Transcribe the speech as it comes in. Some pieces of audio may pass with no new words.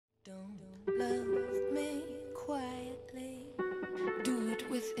Love me quietly, do it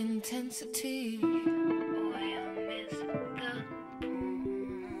with intensity, or you'll miss the point.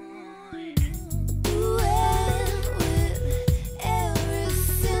 Well, with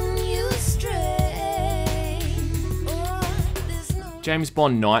everything you stray, oh, there's no... James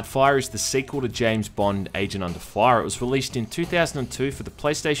Bond Nightfire is the sequel to James Bond Agent Under Fire. It was released in 2002 for the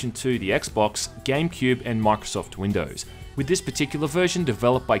PlayStation 2, the Xbox, GameCube and Microsoft Windows, with this particular version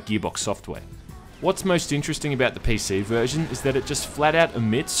developed by Gearbox Software. What's most interesting about the PC version is that it just flat out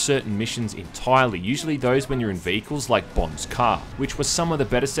omits certain missions entirely, usually those when you're in vehicles like Bond's car, which was some of the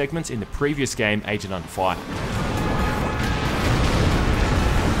better segments in the previous game Agent Under Fire.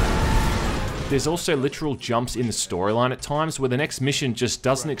 There's also literal jumps in the storyline at times where the next mission just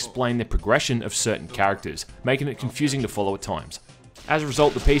doesn't explain the progression of certain characters, making it confusing to follow at times. As a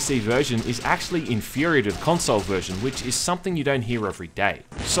result, the PC version is actually inferior to the console version, which is something you don't hear every day.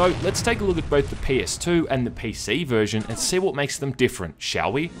 So let's take a look at both the PS2 and the PC version and see what makes them different,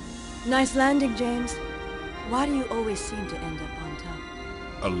 shall we? Nice landing, James. Why do you always seem to end up on top?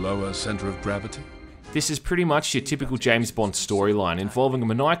 A lower center of gravity? This is pretty much your typical James Bond storyline, involving a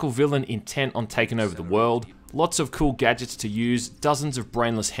maniacal villain intent on taking over the world, lots of cool gadgets to use, dozens of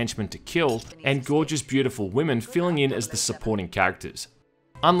brainless henchmen to kill, and gorgeous beautiful women filling in as the supporting characters.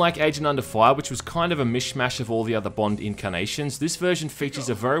 Unlike Agent Under Fire, which was kind of a mishmash of all the other Bond incarnations, this version features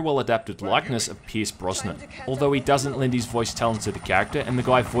a very well adapted likeness of Pierce Brosnan, although he doesn't lend his voice talent to the character, and the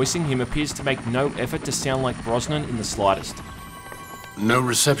guy voicing him appears to make no effort to sound like Brosnan in the slightest. No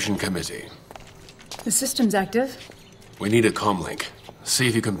reception committee. The system's active. We need a comm link. See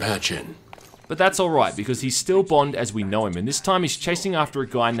if you can patch in. But that's alright, because he's still Bond as we know him, and this time he's chasing after a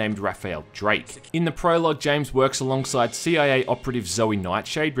guy named Raphael Drake. In the prologue, James works alongside CIA operative Zoe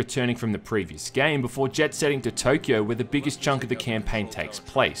Nightshade, returning from the previous game, before jet-setting to Tokyo, where the biggest chunk of the campaign takes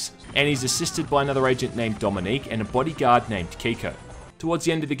place. And he's assisted by another agent named Dominique and a bodyguard named Kiko. Towards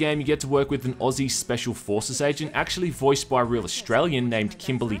the end of the game, you get to work with an Aussie Special Forces agent, actually voiced by a real Australian named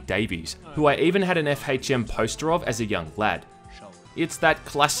Kimberly Davies, who I even had an FHM poster of as a young lad. It's that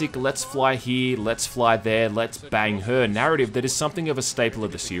classic let's fly here, let's fly there, let's bang her narrative that is something of a staple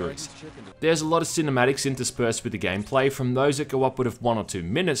of the series. There's a lot of cinematics interspersed with the gameplay, from those that go upward of 1 or 2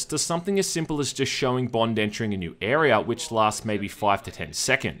 minutes to something as simple as just showing Bond entering a new area, which lasts maybe 5 to 10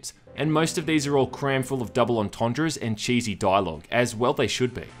 seconds. And most of these are all crammed full of double entendres and cheesy dialogue, as well they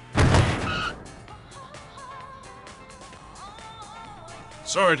should be.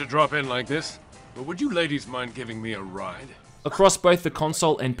 Sorry to drop in like this, but would you ladies mind giving me a ride? Across both the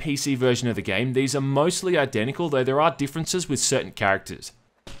console and PC version of the game, these are mostly identical, though there are differences with certain characters.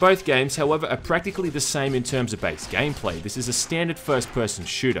 Both games, however, are practically the same in terms of base gameplay. This is a standard first-person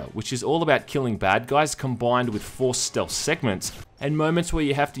shooter, which is all about killing bad guys combined with forced stealth segments, and moments where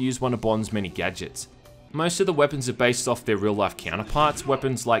you have to use one of Bond's many gadgets. Most of the weapons are based off their real-life counterparts,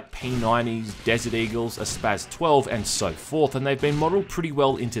 weapons like P90s, Desert Eagles, a Spaz 12, and so forth, and they've been modelled pretty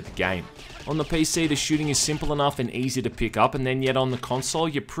well into the game. On the PC, the shooting is simple enough and easy to pick up, and then yet on the console,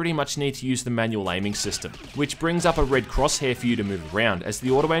 you pretty much need to use the manual aiming system, which brings up a red crosshair for you to move around, as the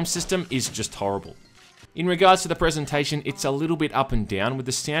auto-aim system is just horrible. In regards to the presentation, it's a little bit up and down, with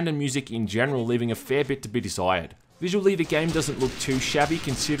the sound and music in general leaving a fair bit to be desired. Visually, the game doesn't look too shabby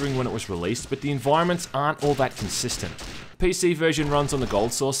considering when it was released, but the environments aren't all that consistent. The PC version runs on the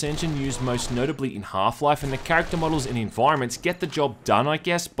GoldSrc engine, used most notably in Half-Life, and the character models and environments get the job done, I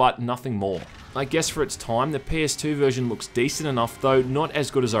guess, but nothing more. I guess for its time, the PS2 version looks decent enough, though not as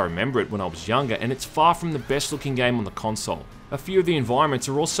good as I remember it when I was younger, and it's far from the best looking game on the console. A few of the environments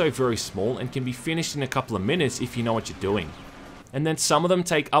are also very small and can be finished in a couple of minutes if you know what you're doing. And then some of them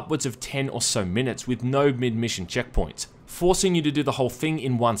take upwards of 10 or so minutes with no mid-mission checkpoints, forcing you to do the whole thing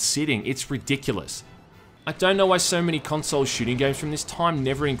in one sitting. It's ridiculous. I don't know why so many console shooting games from this time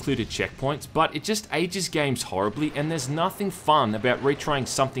never included checkpoints, but it just ages games horribly, and there's nothing fun about retrying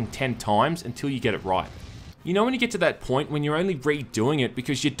something 10 times until you get it right. You know when you get to that point when you're only redoing it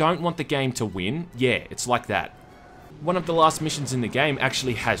because you don't want the game to win? Yeah, it's like that. One of the last missions in the game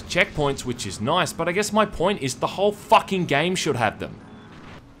actually has checkpoints, which is nice, but I guess my point is the whole fucking game should have them.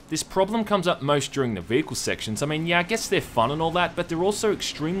 This problem comes up most during the vehicle sections. I mean, yeah, I guess they're fun and all that, but they're also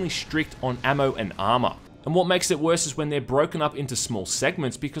extremely strict on ammo and armor. And what makes it worse is when they're broken up into small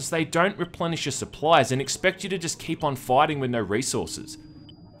segments because they don't replenish your supplies and expect you to just keep on fighting with no resources.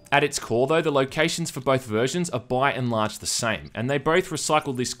 At its core though, the locations for both versions are by and large the same, and they both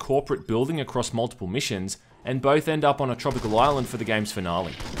recycle this corporate building across multiple missions, and both end up on a tropical island for the game's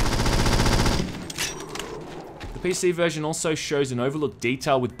finale. The PC version also shows an overlooked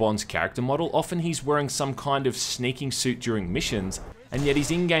detail with Bond's character model. Often he's wearing some kind of sneaking suit during missions, and yet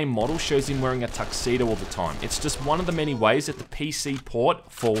his in-game model shows him wearing a tuxedo all the time. It's just one of the many ways that the PC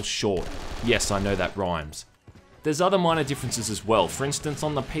port falls short. Yes, I know that rhymes. There's other minor differences as well. For instance,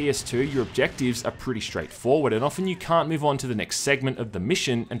 on the PS2, your objectives are pretty straightforward, and often you can't move on to the next segment of the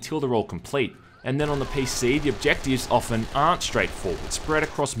mission until they're all complete. And then on the PC, the objectives often aren't straightforward, spread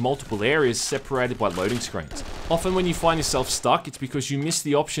across multiple areas separated by loading screens. Often when you find yourself stuck, it's because you missed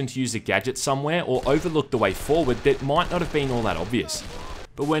the option to use a gadget somewhere or overlooked the way forward that might not have been all that obvious.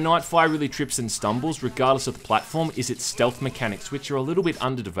 But where Nightfire really trips and stumbles, regardless of the platform, is its stealth mechanics, which are a little bit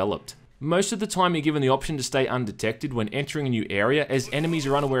underdeveloped. Most of the time you're given the option to stay undetected when entering a new area, as enemies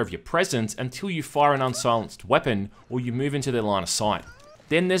are unaware of your presence until you fire an unsilenced weapon or you move into their line of sight.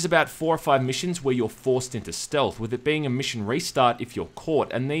 Then there's about 4 or 5 missions where you're forced into stealth, with it being a mission restart if you're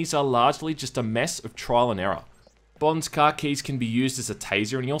caught, and these are largely just a mess of trial and error. Bond's car keys can be used as a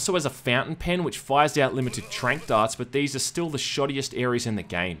taser, and he also has a fountain pen which fires out limited tranq darts, but these are still the shoddiest areas in the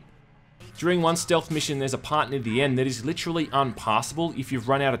game. During one stealth mission, there's a part near the end that is literally unpassable if you've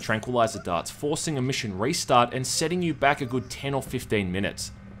run out of tranquilizer darts, forcing a mission restart and setting you back a good 10 or 15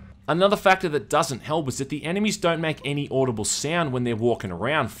 minutes. Another factor that doesn't help is that the enemies don't make any audible sound when they're walking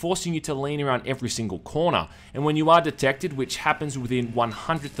around, forcing you to lean around every single corner, and when you are detected, which happens within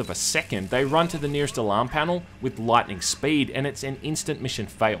 1/100th of a second, they run to the nearest alarm panel with lightning speed, and it's an instant mission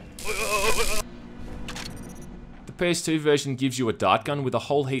fail. The PS2 version gives you a dart gun with a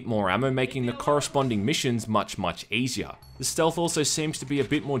whole heap more ammo, making the corresponding missions much easier. The stealth also seems to be a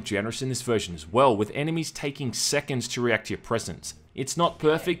bit more generous in this version as well, with enemies taking seconds to react to your presence. It's not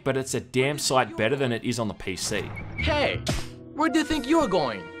perfect, but it's a damn sight better than it is on the PC. Hey, where do you think you're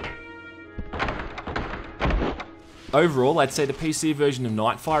going? Overall, I'd say the PC version of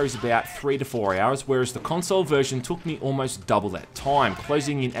Nightfire is about 3 to 4 hours, whereas the console version took me almost double that time,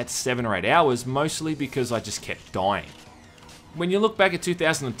 closing in at 7 or 8 hours, mostly because I just kept dying. When you look back at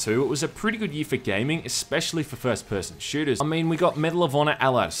 2002, it was a pretty good year for gaming, especially for first-person shooters. I mean, we got Medal of Honor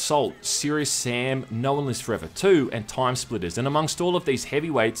Allied Assault, Serious Sam, No One Lives Forever 2, and Time Splitters, and amongst all of these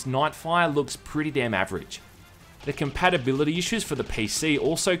heavyweights, Nightfire looks pretty damn average. The compatibility issues for the PC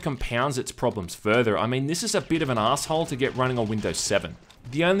also compounds its problems further. I mean, this is a bit of an asshole to get running on Windows 7.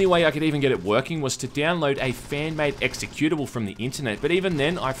 The only way I could even get it working was to download a fan-made executable from the internet, but even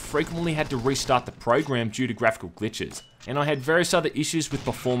then, I frequently had to restart the program due to graphical glitches, and I had various other issues with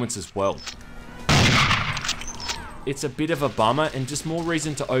performance as well. It's a bit of a bummer and just more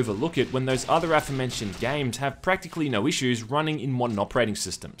reason to overlook it when those other aforementioned games have practically no issues running in modern operating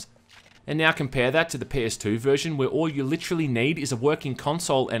systems. And now compare that to the PS2 version where all you literally need is a working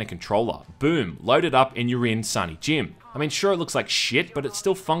console and a controller. Boom, load it up and you're in Sunny Jim. I mean, sure it looks like shit, but it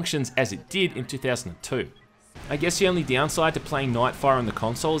still functions as it did in 2002. I guess the only downside to playing Nightfire on the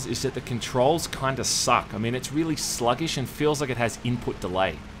consoles is that the controls kinda suck. I mean, it's really sluggish and feels like it has input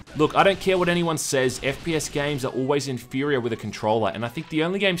delay. Look, I don't care what anyone says, FPS games are always inferior with a controller, and I think the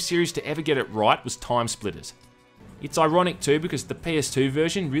only game series to ever get it right was Time Splitters. It's ironic too because the PS2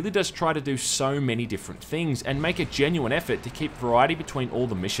 version really does try to do so many different things and make a genuine effort to keep variety between all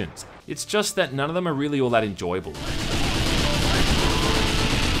the missions. It's just that none of them are really all that enjoyable.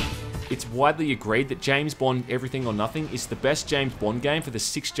 It's widely agreed that James Bond Everything or Nothing is the best James Bond game for the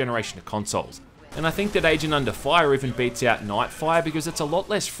 6th generation of consoles. And I think that Agent Under Fire even beats out Nightfire because it's a lot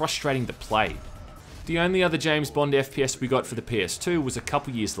less frustrating to play. The only other James Bond FPS we got for the PS2 was a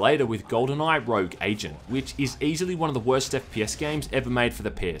couple years later with GoldenEye Rogue Agent, which is easily one of the worst FPS games ever made for the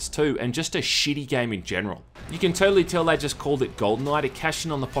PS2 and just a shitty game in general. You can totally tell they just called it GoldenEye to cash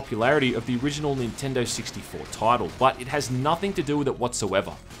in on the popularity of the original Nintendo 64 title, but it has nothing to do with it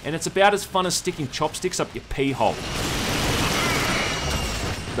whatsoever, and it's about as fun as sticking chopsticks up your pee hole.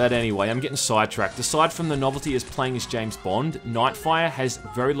 But anyway, I'm getting sidetracked. Aside from the novelty as playing as James Bond, Nightfire has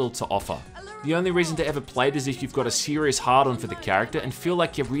very little to offer. The only reason to ever play it is if you've got a serious hard-on for the character and feel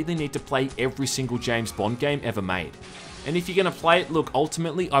like you really need to play every single James Bond game ever made. And if you're going to play it, look,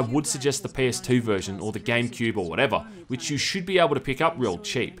 ultimately I would suggest the PS2 version or the GameCube or whatever, which you should be able to pick up real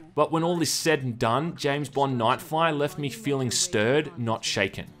cheap. But when all is said and done, James Bond Nightfire left me feeling stirred, not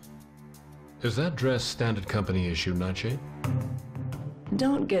shaken. Is that dress standard company issue, Nightshade?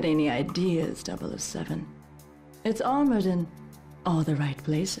 Don't get any ideas, 007. It's armored in all the right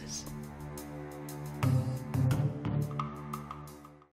places.